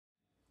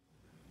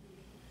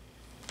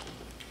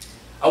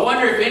I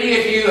wonder if any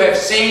of you have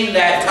seen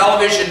that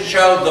television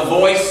show, The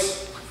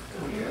Voice.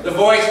 The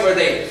Voice, where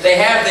they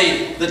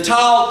have the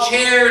tall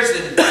chairs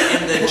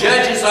and the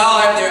judges all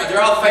have they're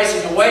all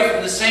facing away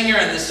from the singer,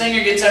 and the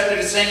singer gets up there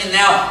to sing, and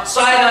now,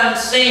 sight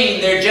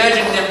unseen, they're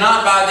judging them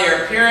not by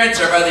their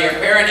appearance or by their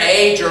apparent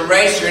age or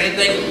race or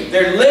anything.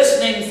 They're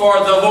listening for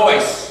the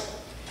voice.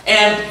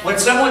 And when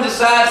someone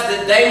decides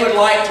that they would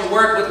like to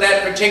work with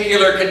that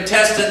particular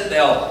contestant,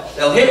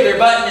 they'll hit their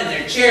button and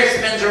their chair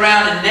spins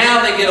around, and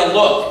now they get a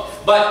look.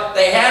 But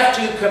they have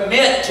to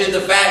commit to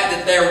the fact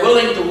that they're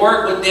willing to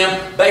work with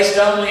them based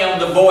only on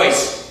the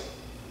voice.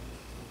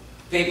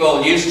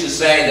 People used to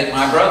say that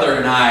my brother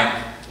and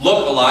I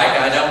look alike.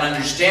 I don't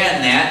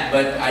understand that,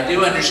 but I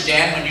do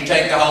understand when you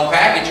take the whole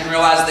package and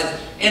realize that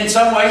in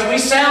some ways we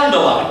sound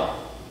alike.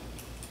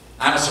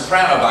 I'm a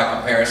soprano by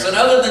comparison.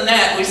 Other than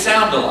that, we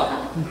sound alike.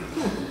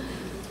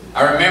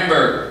 I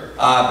remember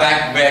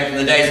back in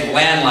the days of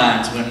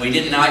landlines when we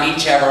did not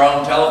each have our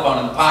own telephone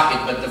in the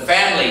pocket, but the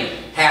family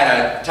had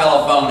a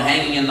telephone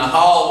hanging in the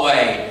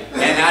hallway,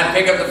 and I'd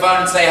pick up the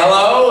phone and say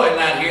hello, and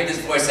I'd hear this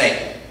voice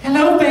say,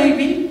 "Hello,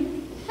 baby."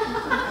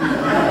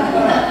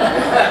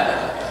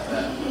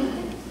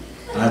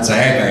 And I'd say,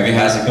 "Hey, baby,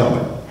 how's it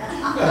going?"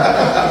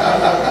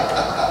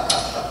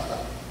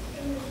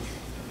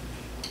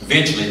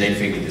 Eventually, they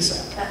figured this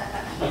out.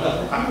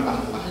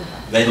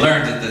 They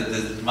learned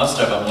that most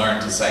of them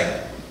learned to say,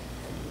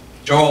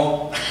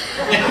 "Joel,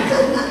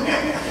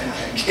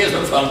 give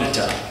the phone to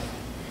Tom."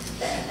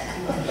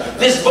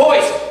 This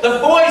voice, the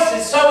voice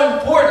is so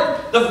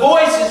important. The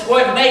voice is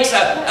what makes you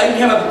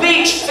have a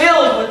beach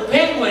filled with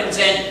penguins,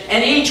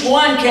 and each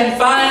one can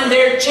find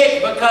their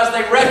chick because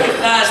they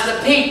recognize the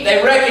peep.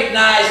 They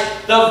recognize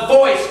the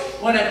voice.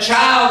 When a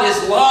child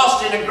is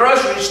lost in a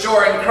grocery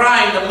store and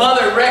crying, the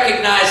mother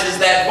recognizes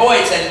that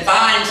voice and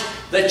finds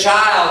the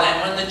child.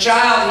 And when the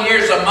child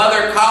hears a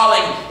mother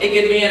calling, it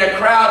could be in a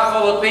crowd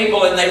full of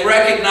people and they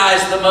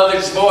recognize the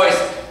mother's voice.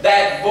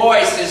 That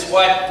voice is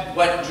what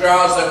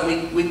draws us.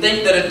 We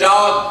think that a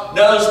dog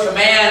knows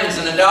commands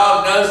and a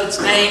dog knows its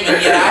name,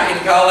 and yet I can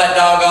call that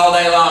dog all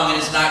day long and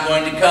it's not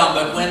going to come.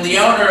 But when the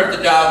owner of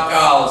the dog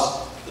calls,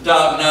 the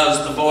dog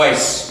knows the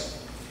voice.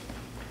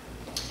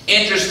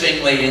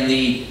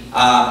 Interestingly,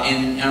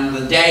 on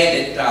the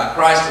day that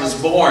Christ was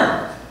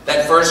born,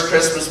 that first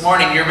Christmas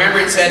morning, you remember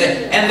it said,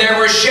 "And there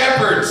were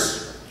shepherds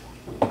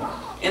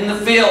in the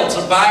fields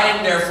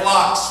abiding their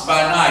flocks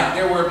by night."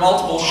 There were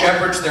multiple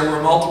shepherds, there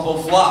were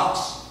multiple flocks.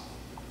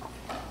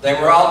 They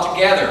were all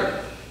together.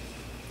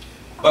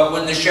 But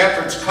when the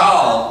shepherds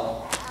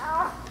call,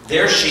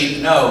 their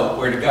sheep know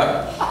where to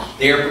go.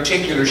 Their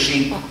particular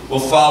sheep will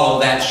follow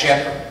that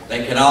shepherd.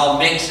 They can all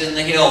mix in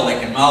the hill, they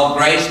can all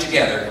graze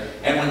together.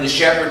 And when the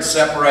shepherds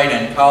separate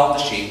and call the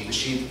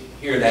sheep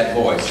hear that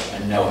voice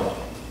and know it.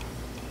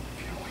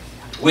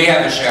 We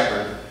have a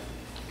shepherd.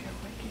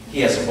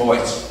 He has a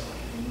voice.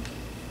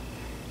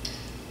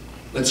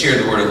 Let's hear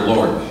the word of the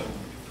Lord.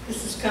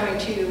 This is coming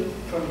to you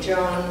from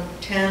John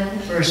 10,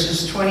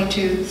 verses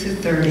 22 through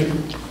 30.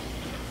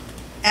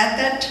 At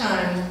that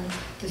time,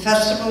 the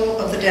festival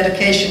of the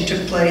dedication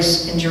took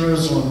place in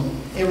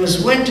Jerusalem. It was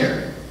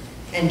winter,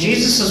 and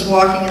Jesus was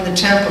walking in the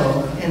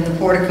temple in the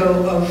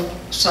portico of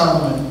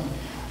Solomon.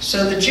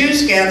 So the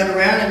Jews gathered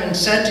around him and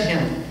said to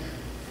him,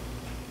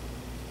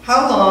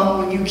 "How long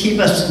will you keep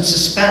us in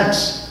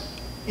suspense?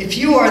 If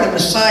you are the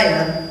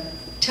Messiah,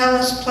 tell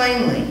us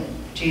plainly."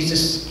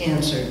 Jesus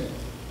answered,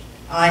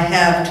 "I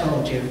have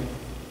told you,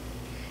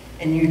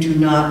 and you do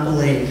not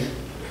believe.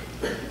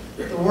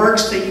 The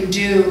works that you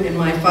do in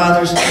my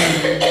Father's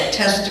name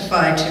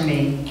testify to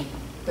me,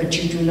 but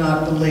you do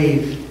not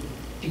believe,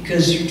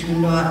 because you do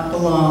not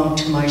belong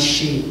to my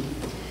sheep.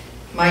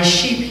 My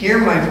sheep hear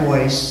my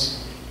voice.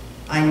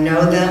 I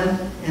know them,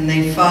 and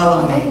they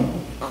follow me.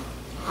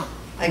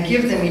 I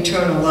give them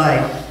eternal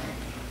life,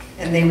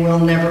 and they will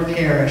never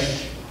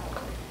perish.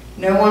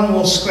 No one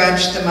will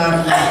scratch them out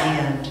of my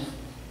hand.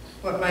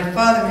 What my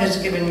Father has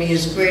given me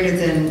is greater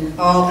than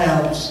all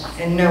else,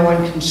 and no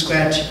one can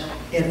scratch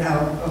it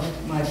out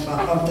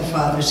of the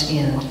Father's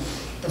hand.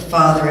 The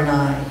Father and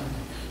I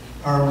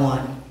are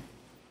one."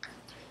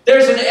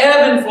 There's an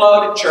ebb and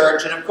flow to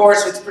church, and of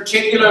course it's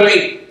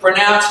particularly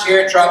pronounced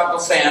here at Tropical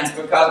Sands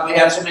because we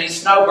have so many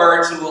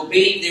snowbirds who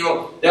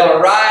they'll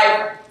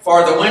arrive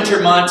for the winter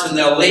months and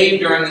they'll leave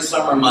during the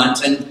summer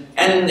months,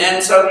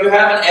 and so you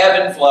have an ebb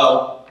and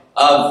flow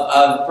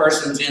of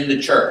persons in the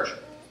church.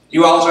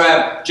 You also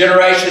have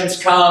generations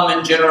come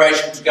and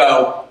generations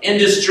go.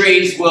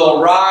 Industries will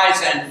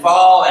rise and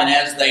fall, and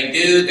as they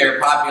do, their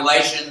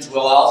populations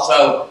will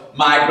also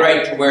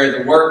migrate to where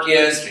the work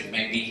is. It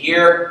may be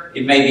here,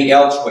 it may be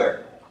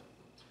elsewhere.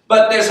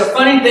 But there's a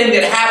funny thing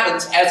that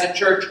happens as a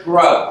church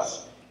grows.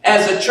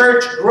 As a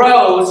church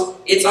grows,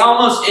 it's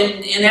almost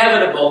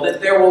inevitable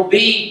that there will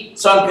be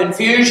some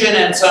confusion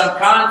and some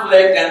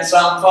conflict and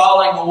some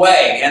falling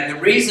away. And the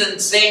reason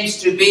seems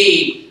to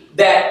be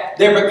that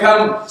there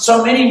become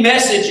so many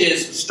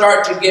messages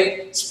start to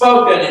get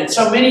spoken, and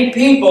so many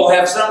people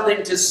have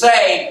something to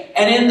say,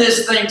 and in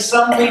this thing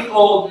some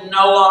people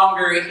no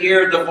longer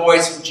hear the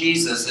voice of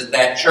Jesus at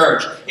that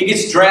church. It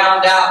gets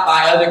drowned out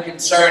by other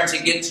concerns.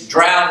 It gets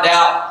drowned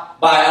out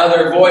by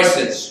other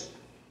voices.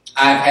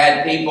 I've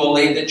had people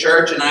leave the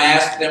church and I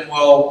ask them,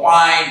 well,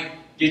 why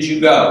did you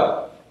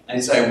go? And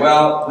they say,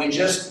 well, we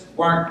just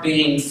weren't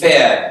being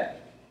fed.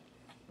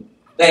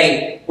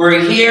 They were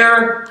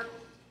here,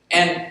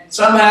 and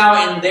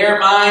somehow in their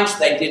minds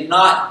they did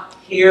not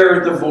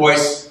hear the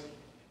voice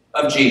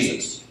of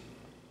Jesus.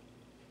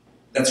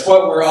 That's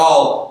what we're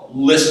all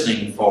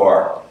listening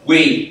for.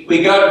 We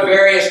go to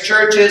various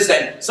churches,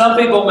 and some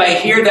people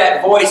may hear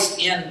that voice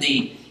in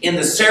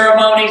the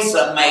ceremony,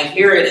 some may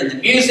hear it in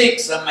the music,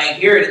 some may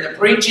hear it in the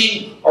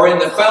preaching, or in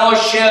the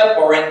fellowship,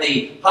 or in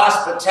the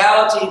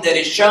hospitality that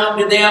is shown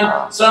to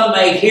them. Some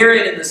may hear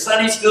it in the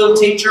Sunday school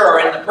teacher, or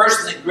in the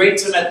person that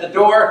greets them at the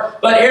door.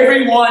 But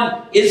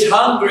everyone is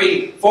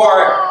hungry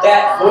for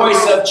that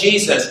voice of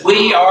Jesus.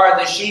 We are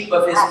the sheep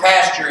of His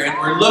pasture, and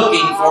we're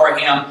looking for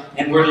Him,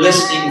 and we're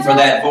listening for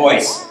that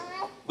voice.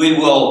 We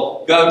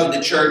will go to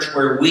the church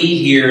where we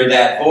hear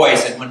that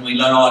voice, and when we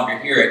no longer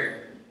hear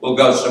it, we'll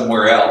go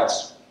somewhere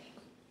else.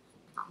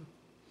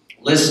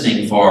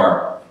 Listening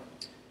for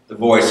the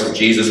voice of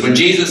Jesus. When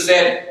Jesus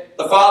said,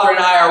 the Father and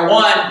I are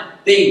one,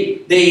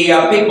 the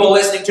people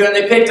listening to Him,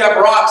 they picked up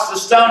rocks to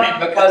stone Him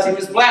because He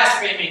was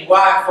blaspheming.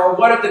 Why? For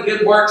what of the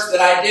good works that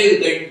I do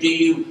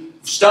you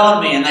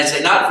stone me? And they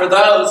say, not for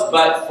those,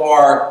 but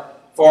for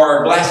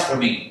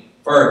blasphemy,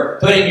 for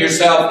putting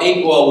yourself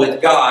equal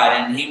with God.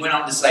 And He went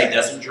on to say,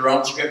 doesn't your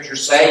own Scripture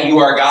say you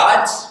are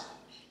God's?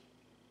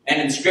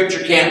 And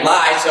Scripture can't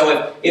lie,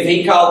 so if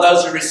He called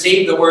those who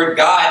receive the word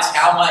God's,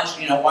 how much,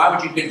 why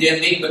would you condemn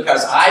me?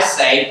 Because I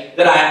say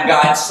that I am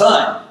God's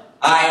Son.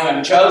 I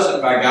am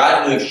chosen by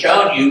God, who have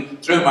shown you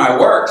through my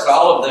works,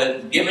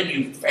 given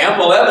you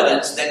ample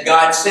evidence that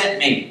God sent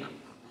me.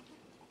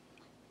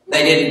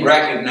 They didn't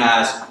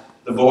recognize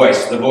the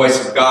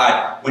voice of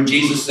God. When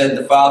Jesus said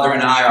the Father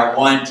and I are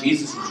one,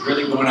 Jesus was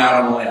really going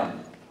out on a limb.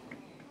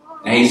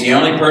 Now, He's the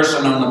only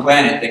person on the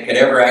planet that could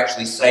ever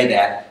actually say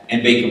that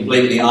and be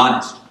completely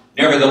honest.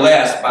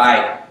 Nevertheless,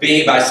 by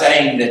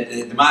saying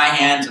that my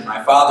hands and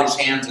my Father's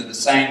hands are the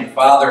same, the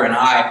Father and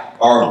I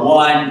are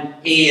one,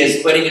 He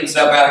is putting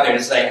Himself out there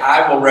to say,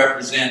 I will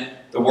represent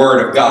the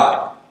Word of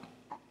God.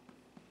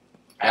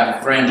 I have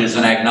a friend who's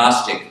an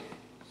agnostic.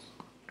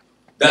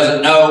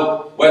 Doesn't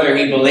know whether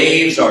he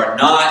believes or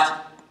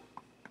not.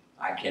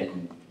 I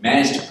can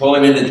manage to pull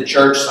him into the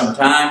church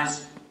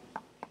sometimes,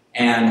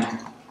 and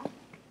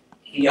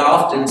he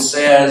often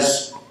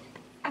says,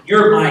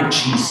 you're my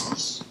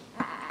Jesus.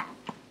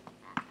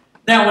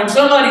 Now, when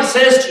somebody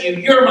says to you,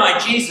 you're my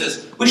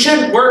Jesus, we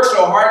shouldn't work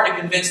so hard to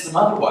convince them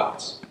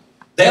otherwise.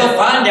 They'll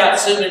find out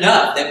soon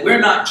enough that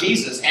we're not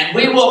Jesus, and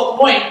we will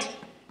point,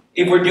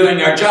 if we're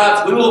doing our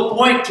jobs, we will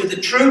point to the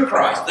true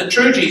Christ, the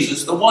true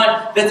Jesus, the one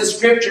that the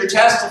Scripture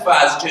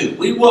testifies to.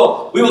 We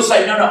will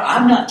say, no,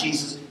 I'm not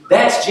Jesus.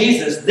 That's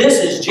Jesus.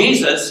 This is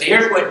Jesus.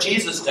 Here's what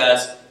Jesus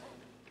does.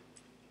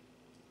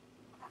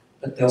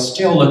 But they'll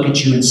still look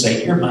at you and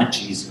say, you're my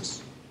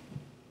Jesus.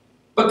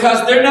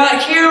 Because they're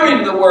not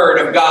hearing the Word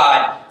of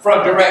God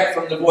direct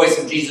from the voice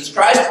of Jesus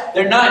Christ.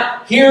 They're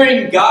not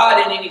hearing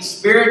God in any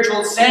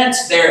spiritual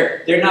sense.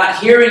 They're not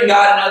hearing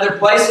God in other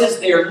places.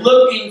 They're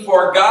looking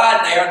for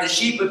God. They are the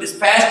sheep of His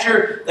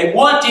pasture. They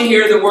want to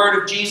hear the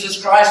Word of Jesus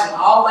Christ, and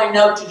all they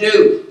know to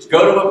do is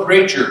go to a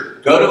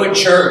preacher, go to a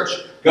church,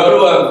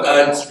 go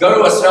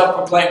to a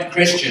self-proclaimed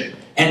Christian,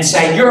 and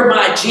say, you're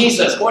my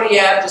Jesus. What do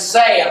you have to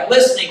say? I'm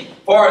listening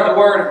for the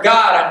Word of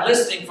God. I'm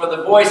listening for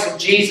the voice of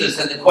Jesus.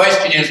 And the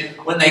question is,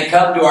 when they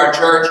come to our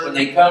church, when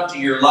they come to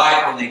your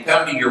life, when they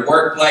come to your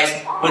workplace,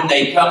 when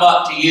they come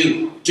up to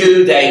you,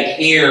 do they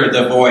hear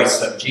the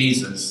voice of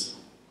Jesus?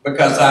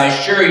 Because I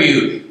assure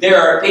you,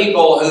 there are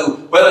people who,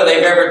 whether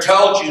they've ever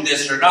told you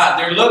this or not,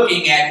 they're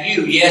looking at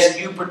you, yes,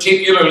 you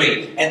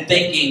particularly, and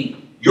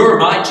thinking, you're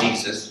my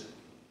Jesus.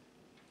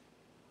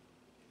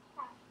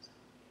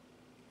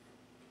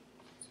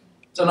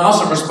 It's an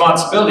awesome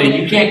responsibility,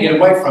 and you can't get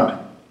away from it.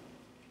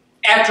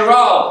 After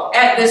all,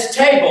 at this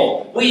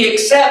table, we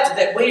accept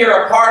that we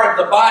are a part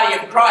of the body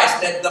of Christ,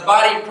 that the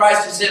body of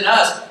Christ is in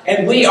us,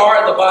 and we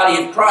are the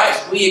body of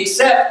Christ. We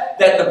accept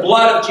that the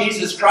blood of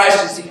Jesus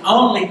Christ is the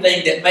only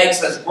thing that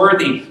makes us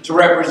worthy to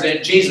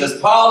represent Jesus.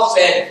 Paul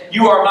said,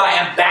 you are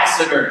my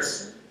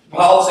ambassadors.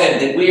 Paul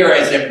said that we are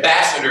as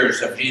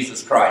ambassadors of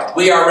Jesus Christ.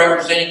 We are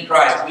representing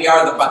Christ. We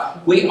are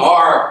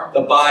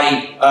the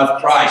body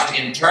of Christ.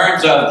 In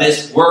terms of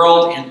this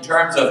world, in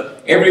terms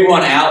of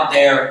everyone out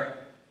there,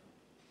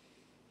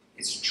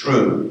 it's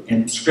true.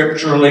 And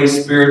scripturally,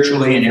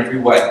 spiritually, in every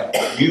way,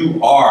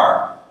 you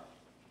are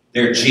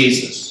their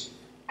Jesus.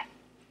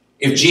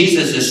 If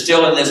Jesus is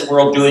still in this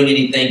world doing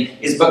anything,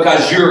 it's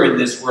because you're in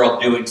this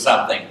world doing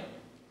something.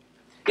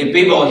 If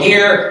people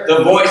hear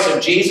the voice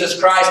of Jesus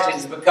Christ,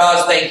 it's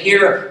because they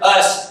hear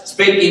us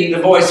speaking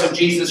the voice of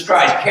Jesus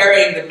Christ,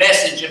 carrying the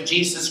message of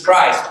Jesus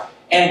Christ.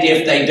 And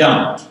if they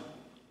don't,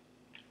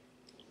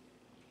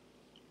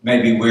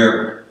 Maybe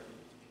we're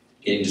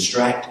getting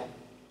distracted.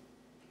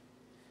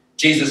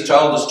 Jesus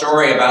told the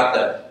story about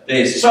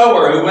the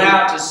sower who went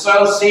out to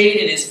sow seed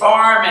in his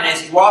farm, and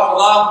as he walked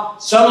along,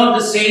 some of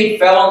the seed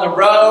fell on the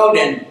road,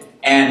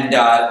 and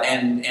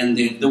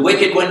the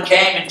wicked one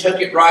came and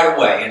took it right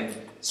away. And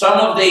some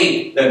of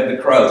the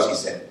crows, he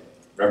said,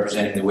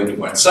 representing the wicked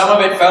one. Some of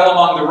it fell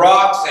among the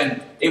rocks,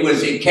 and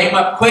it came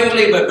up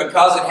quickly, but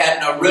because it had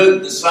no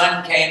root, the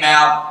sun came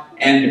out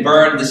and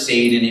burned the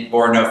seed, and it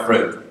bore no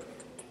fruit.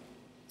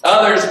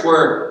 Others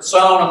were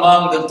sown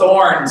among the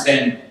thorns,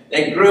 and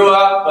they grew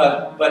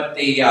up, but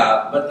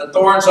the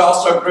thorns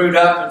also grew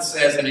up, it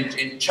says, and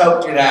it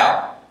choked it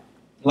out.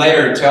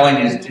 Later, telling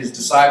his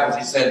disciples,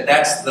 he said,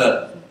 that's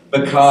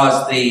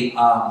because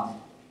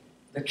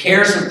the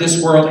cares of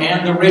this world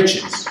and the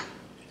riches,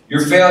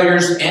 your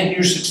failures and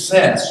your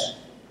success,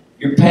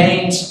 your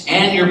pains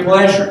and your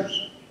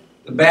pleasures,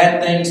 the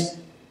bad things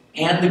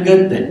and the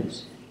good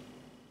things,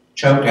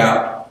 choke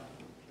out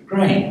the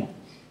grain.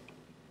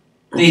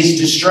 These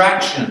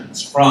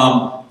distractions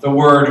from the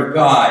Word of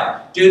God.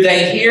 Do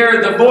they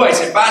hear the voice?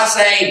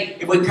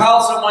 If we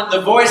call someone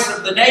the voice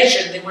of the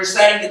nation, then we're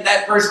saying that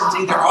that person's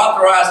either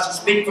authorized to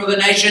speak for the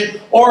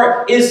nation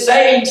or is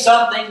saying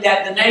something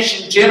that the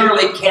nation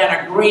generally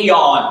can agree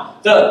on.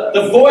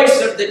 The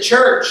voice of the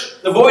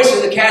church, the voice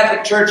of the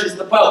Catholic Church is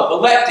the Pope,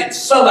 elected,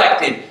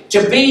 selected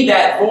to be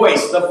that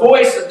voice. The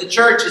voice of the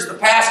church is the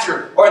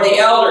pastor or the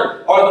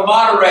elder or the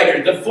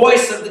moderator. The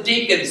voice of the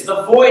deacons,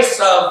 the voice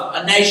of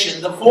a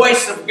nation, the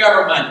voice of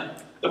government,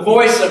 the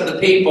voice of the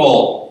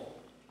people.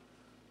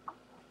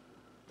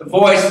 The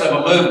voice of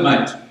a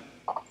movement.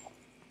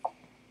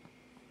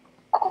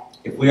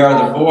 If we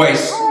are the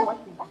voice,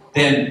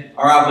 then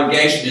our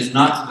obligation is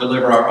not to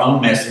deliver our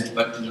own message,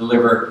 but to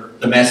deliver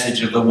the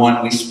message of the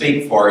one we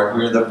speak for. If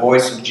we are the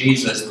voice of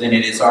Jesus, then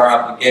it is our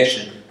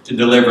obligation to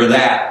deliver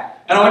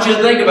that. And I want you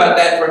to think about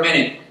that for a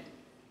minute.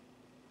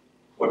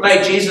 What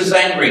made Jesus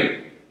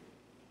angry?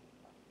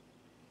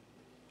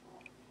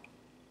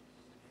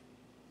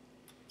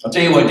 I'll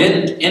tell you what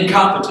didn't.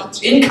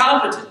 Incompetence.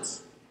 Incompetence.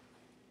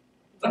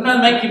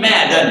 Sometimes make you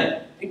mad, doesn't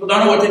it? People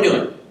don't know what they're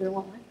doing.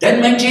 Doesn't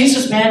make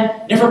Jesus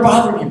mad. Never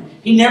bothered him.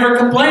 He never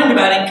complained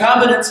about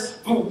incompetence.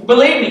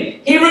 Believe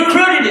me, he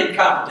recruited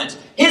incompetence.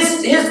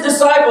 His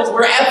disciples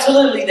were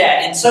absolutely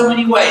that in so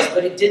many ways,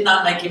 but it did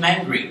not make him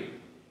angry.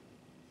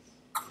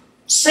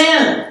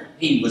 Sin.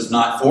 He was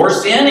not for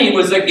sin. He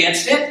was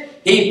against it.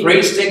 He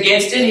preached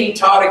against it. He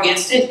taught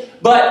against it.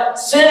 But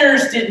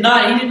sinners he did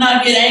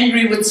not get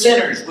angry with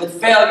sinners,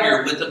 with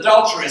failure, with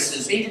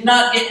adulteresses. He did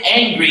not get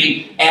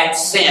angry at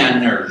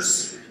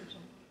sinners,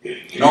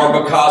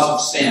 nor because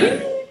of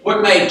sin.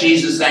 What made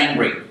Jesus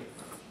angry?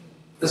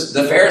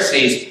 The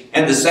Pharisees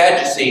and the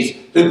Sadducees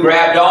who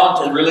grabbed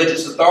on to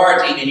religious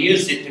authority and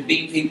used it to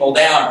beat people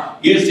down,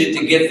 used it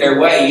to get their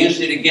way, used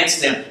it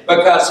against them.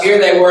 Because here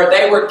they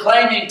were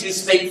claiming to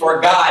speak for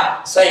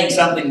God, saying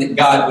something that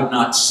God would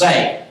not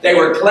say. They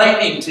were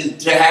claiming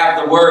to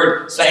have the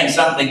Word, saying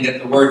something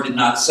that the Word did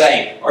not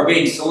say, or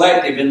being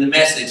selective in the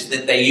message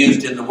that they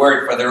used in the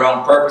Word for their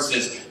own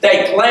purposes.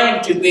 They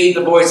claimed to be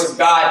the voice of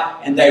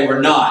God, and they were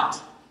not.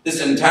 This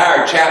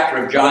entire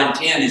chapter of John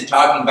 10 is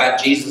talking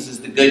about Jesus as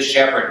the good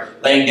shepherd,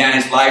 laying down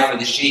his life for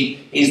the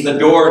sheep. He's the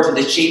door to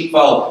the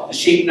sheepfold. The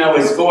sheep know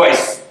his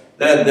voice.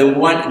 The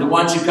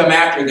ones who come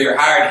after, they're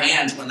hired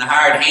hands. When the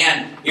hired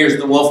hand hears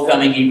the wolf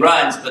coming, he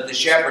runs, but the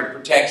shepherd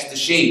protects the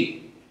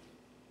sheep.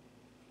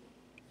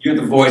 You're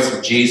the voice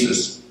of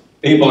Jesus.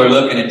 People are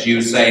looking at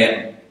you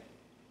saying,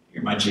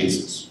 "You're my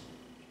Jesus.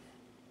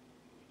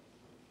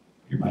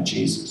 You're my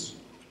Jesus."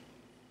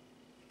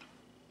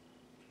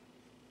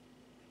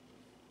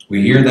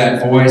 We hear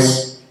that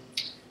voice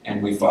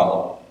and we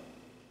follow.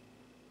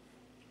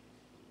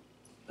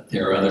 But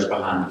there are others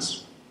behind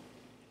us.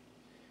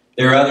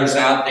 There are others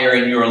out there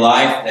in your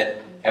life that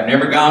have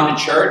never gone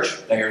to church.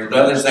 There are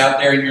others out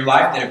there in your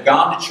life that have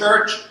gone to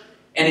church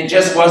and it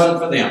just wasn't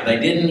for them. They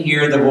didn't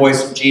hear the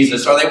voice of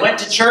Jesus. Or they went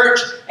to church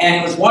and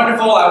it was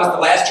wonderful. I was the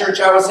last church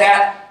I was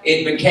at.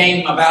 It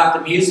became about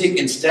the music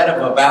instead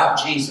of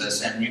about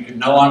Jesus. And you could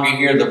no longer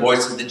hear the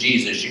voice of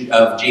Jesus. You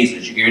could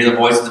hear the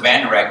voice of the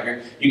band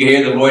director. You could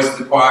hear the voice of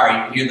the choir.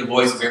 You could hear the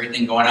voice of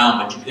everything going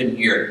on. But you couldn't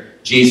hear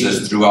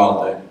Jesus through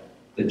all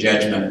the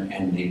judgment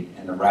and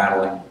the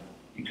rattling.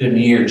 You couldn't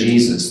hear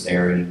Jesus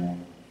there anymore.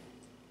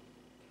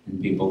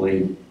 And people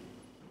leave.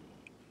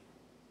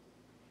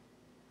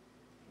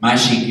 My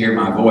sheep hear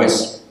my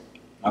voice.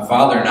 My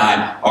Father and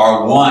I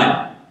are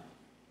one.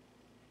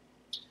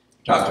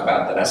 We talked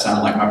about that. I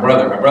sound like my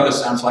brother. My brother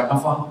sounds like my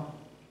father.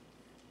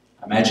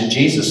 I imagine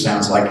Jesus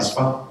sounds like his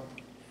Father.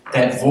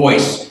 That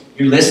voice,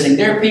 you're listening.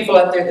 There are people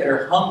out there that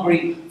are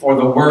hungry for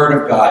the Word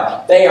of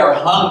God. They are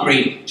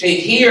hungry to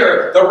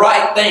hear the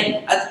right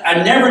thing.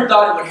 I never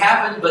thought it would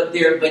happen, but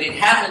it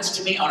happens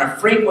to me on a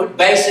frequent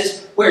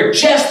basis where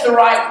just the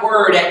right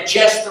word at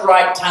just the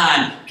right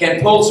time can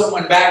pull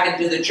someone back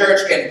into the church,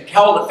 can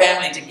hold a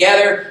family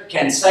together,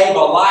 can save a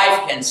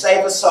life, can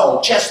save a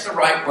soul. Just the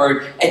right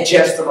word at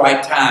just the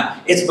right time.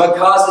 It's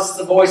because it's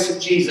the voice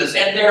of Jesus.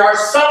 And there are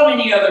so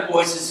many other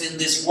voices in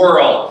this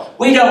world.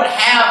 We don't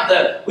have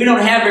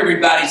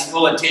everybody's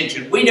full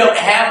attention. We don't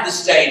have the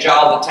stage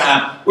all the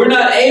time. We're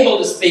not able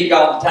to speak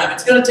all the time.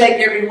 It's going to take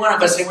every one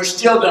of us, and we're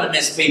still going to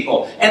miss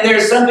people. And there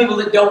are some people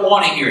that don't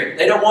want to hear it.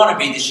 They don't want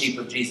to be the sheep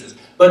of Jesus.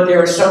 But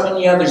there are so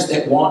many others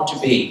that want to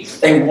be.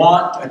 They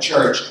want a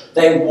church.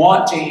 They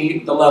want to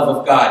hear the love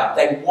of God.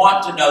 They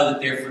want to know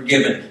that they're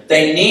forgiven.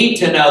 They need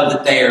to know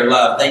that they are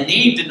loved. They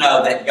need to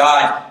know that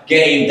God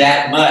gave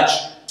that much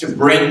to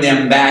bring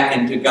them back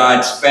into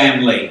God's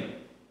family.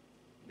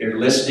 They're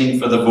listening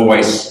for the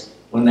voice.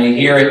 When they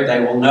hear it, they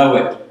will know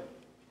it.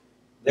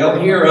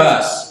 They'll hear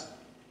us.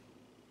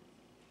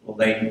 Will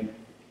they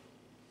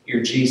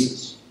hear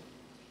Jesus?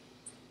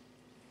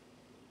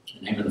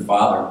 In the name of the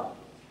Father,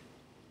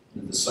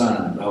 and of the Son,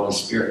 and of the Holy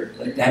Spirit.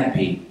 Let that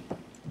be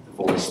the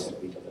voice that